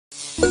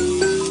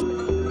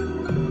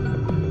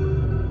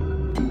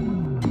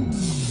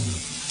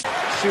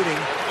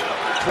Shooting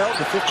 12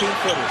 to 15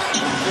 footers.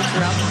 Puts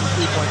her out from the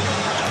three-point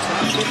line.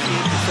 58%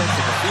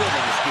 of the field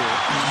in this game.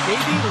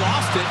 KD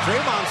lost it.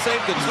 Draymond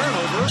saved the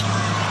turnover.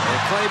 And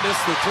Clay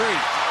missed the three.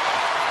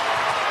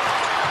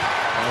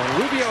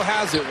 Rubio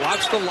has it.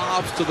 Watch the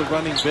lobs to the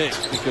running big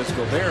because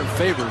Gobert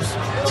favors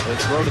they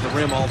throw to the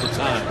rim all the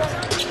time.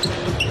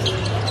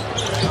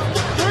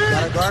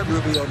 Got to guard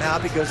Rubio now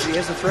because he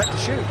is a threat to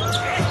shoot. Trying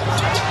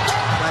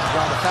to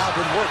draw the foul,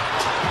 didn't work.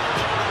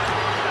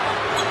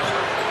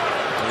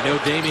 We know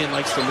Damian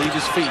likes to leave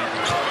his feet.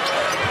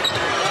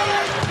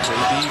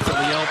 JB from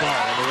the elbow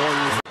on the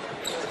Warriors.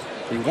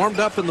 He warmed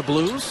up in the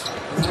blues.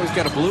 Now he's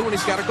got a blue and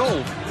he's got a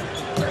gold.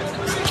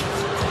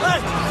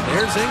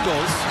 There's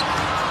Ingles.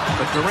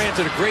 But Durant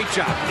did a great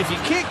job. If you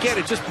can't get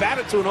it, just bat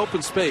it to an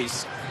open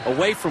space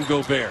away from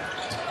Gobert.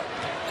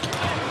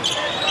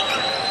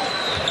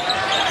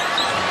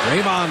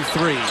 Draymond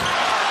three.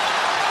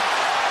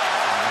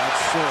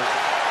 That's short.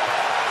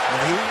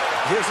 And he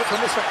hears it from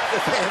the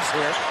fans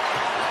here.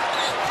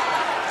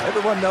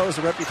 Everyone knows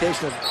the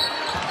reputation of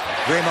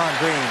Draymond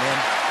Green. And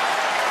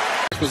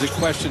was a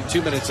question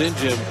 2 minutes in,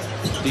 Jim.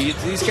 Do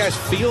these guys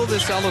feel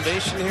this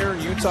elevation here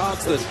in Utah?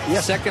 It's the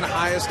second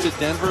highest to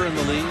Denver in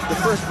the league.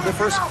 The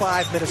first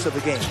 5 minutes of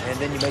the game, and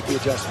then you make the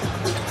adjustment.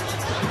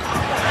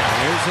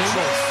 Here's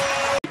Ingles.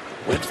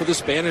 Went for the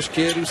Spanish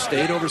kid who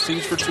stayed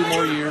overseas for 2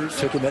 more years.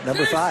 Took him at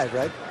number 5,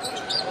 right?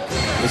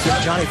 They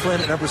took Johnny Flynn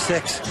at number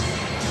 6.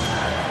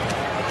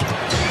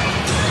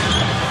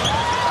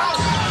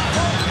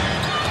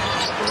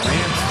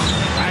 Durant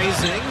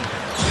rising.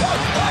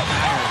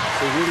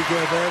 So Rudy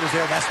Gobert was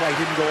there. That's why he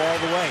didn't go all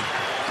the way.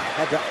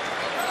 Had to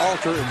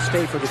alter and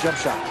stay for the jump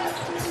shot.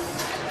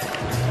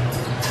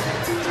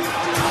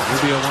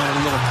 Rubio wanted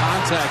a little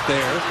contact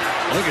there.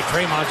 Look at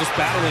Draymond just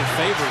battling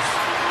favors.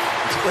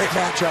 It's a great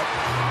matchup.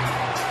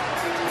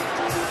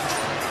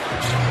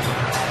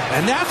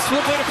 And that's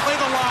the way to play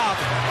the lob.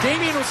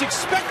 Damian was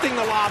expecting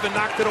the lob and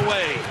knocked it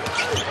away.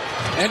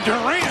 And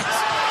Durant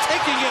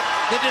taking it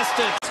the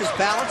distance. His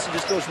balance and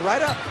just goes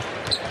right up.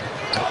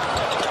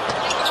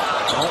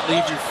 Don't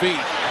leave your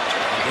feet.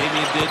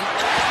 Damian didn't.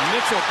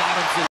 Mitchell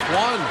bottoms in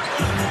one.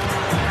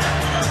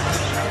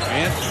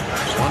 And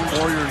one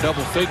Warrior in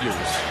double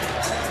figures.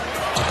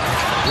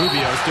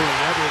 Rubio's doing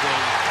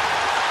everything.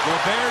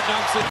 Gobert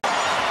dunks it.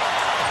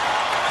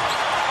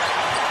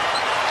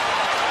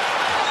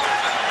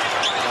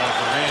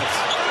 Durant.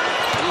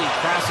 He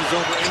crosses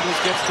over.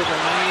 Ingles gets to the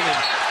lane,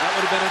 and that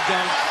would have been a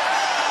dunk.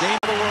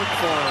 Damian will work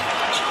for him.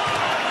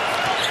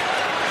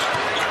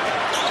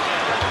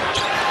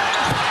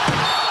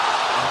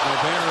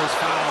 Gobert is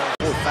fouled.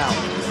 Foul.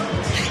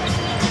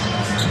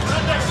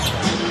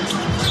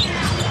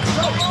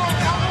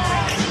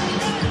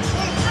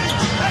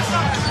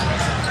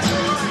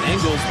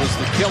 Ingles was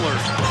the killer.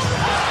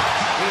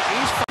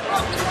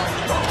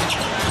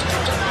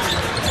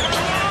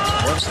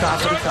 One stop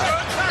at a time.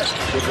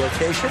 Good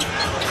rotation.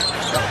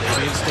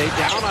 Damian stayed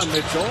down on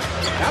Mitchell.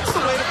 That's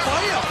the way to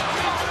play him.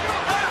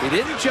 He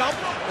didn't jump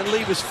and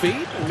leave his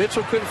feet, and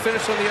Mitchell couldn't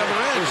finish on the other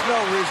end. There's no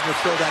reason to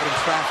throw that in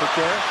traffic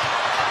there.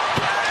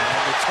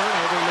 And the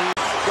turnover lead.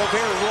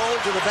 Gobert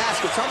rolled to the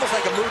basket. It's almost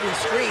like a moving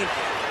screen,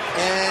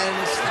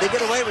 and they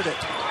get away with it.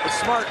 It's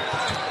smart.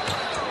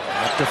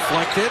 That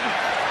deflected.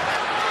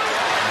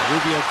 And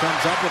Rubio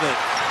comes up with it.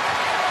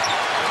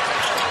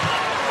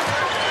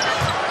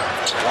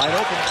 Wide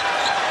open.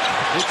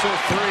 Mitchell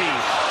three.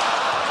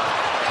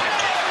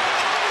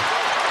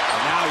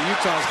 And now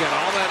Utah's got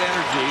all that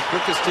energy.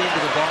 Quickest team to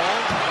the ball.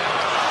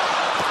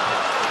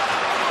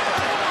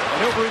 I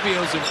know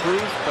Rubio's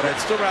improved, but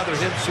I'd still rather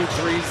him shoot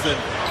threes than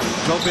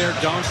Gobert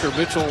dunk or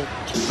Mitchell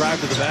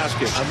drive to the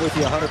basket. I'm with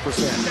you 100%.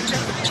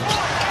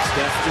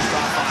 Steph just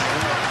off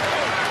iron.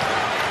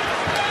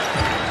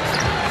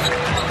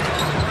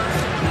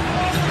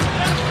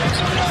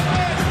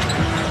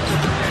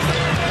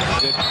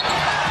 Good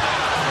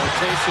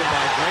rotation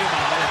by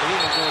Draymond, and he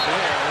and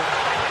Gobert.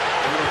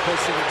 They were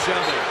pushing each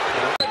other.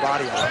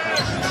 Body out.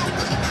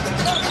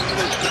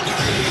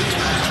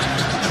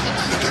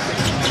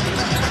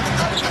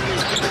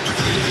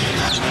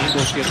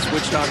 Ingles gets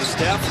switched on to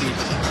Steph. He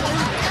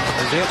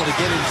was able to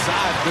get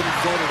inside, couldn't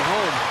float it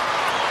home.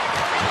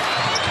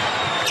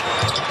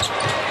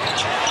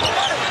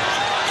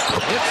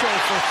 Mitchell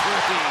for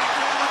three.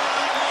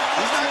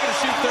 He's not going to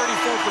shoot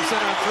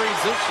 34% on threes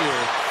this year.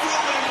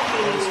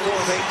 He's 4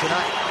 of 8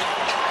 tonight.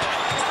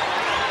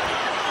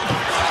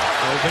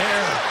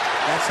 Gobert.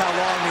 That's how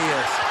long he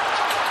is.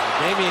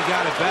 Damian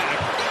got it back.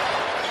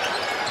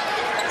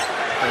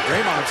 Well,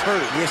 Draymond's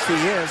hurt. Yes, he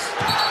is.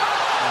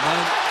 And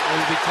then it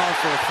will be called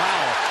for a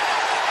foul.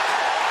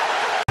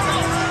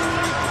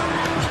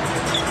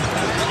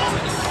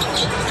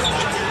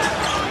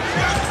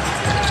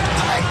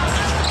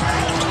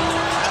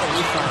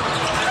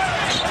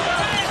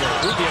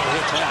 Rubio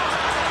hit that.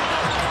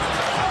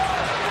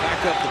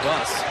 Back up the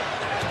bus.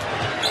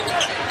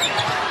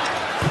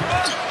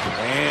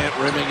 And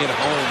rimming it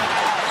home.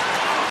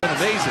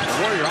 Amazing. The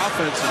Warrior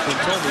offense has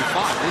been totally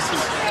fine. This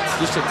is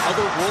Just an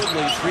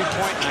otherworldly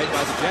three-point night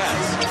by the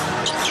Jazz.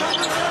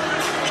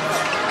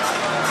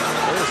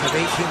 Warriors have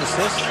 18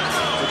 assists.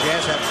 The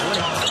Jazz have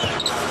 20.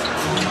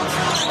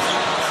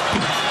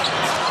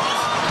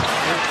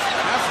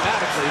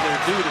 Mathematically,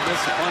 they're due to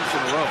miss a bunch in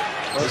a row.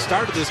 They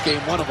started this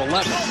game 1 of 11.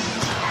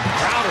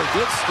 Crowder,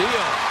 good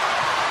steal.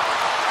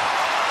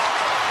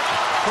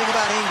 Think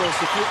about Ingles.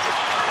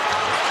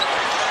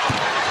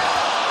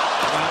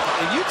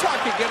 And Utah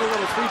could get a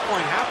little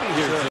three-point happy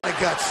here. Sure. My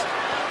guts.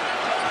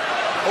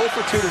 0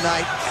 for 2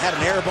 tonight. Had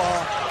an air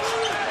ball.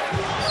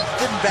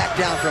 Didn't back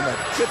down from it.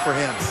 Good for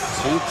him.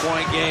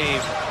 2-point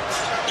game.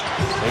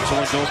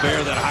 Mitchell and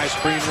Gobert, that high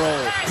screen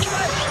roll.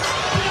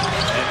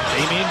 And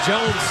Damian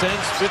Jones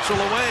sends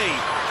Mitchell away.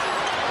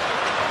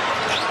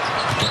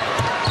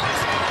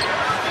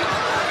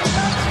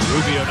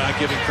 Rubio not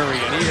giving Curry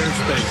any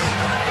airspace.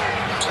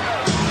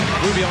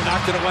 Rubio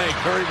knocked it away.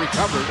 Curry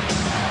recovered.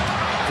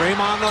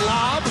 Draymond the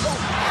lob.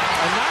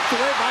 And knocked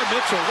away by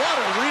Mitchell. What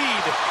a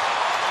read.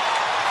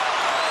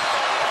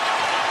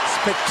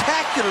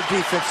 Spectacular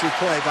defensive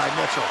play by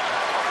Mitchell.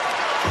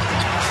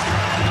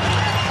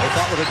 They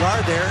thought with a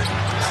guard there,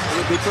 it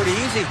would be pretty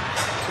easy.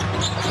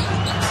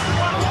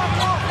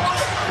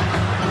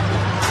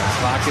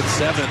 Clock at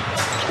 7.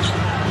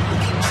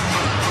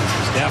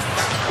 Steph.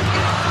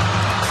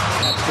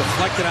 That's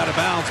deflected out of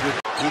bounds.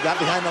 He got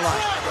behind the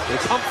line. They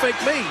pump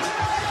fake me.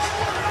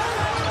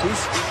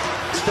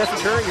 Stephen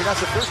Curry, you're not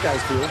the first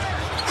guy's fool.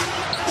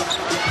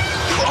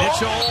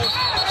 Mitchell.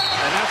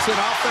 And that's an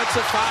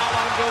offensive foul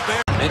on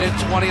Gobert. Minute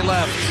 20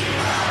 left.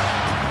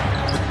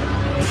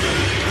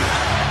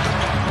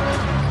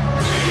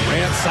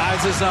 Grant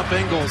sizes up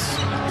Ingles.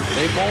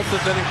 They both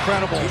have been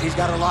incredible. He's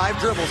got a live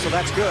dribble, so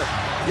that's good.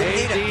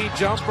 AD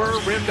jumper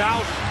rimmed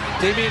out.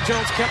 Damian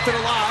Jones kept it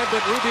alive,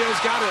 but Rubio's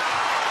got it.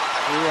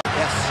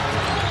 Yes.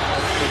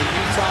 For the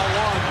Utah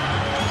one.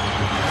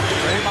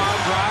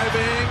 Draymond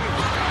driving.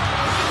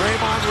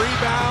 Draymond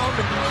rebound.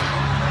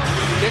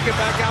 Kick it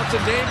back out to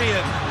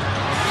Damian.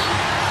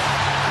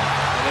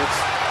 And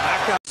it's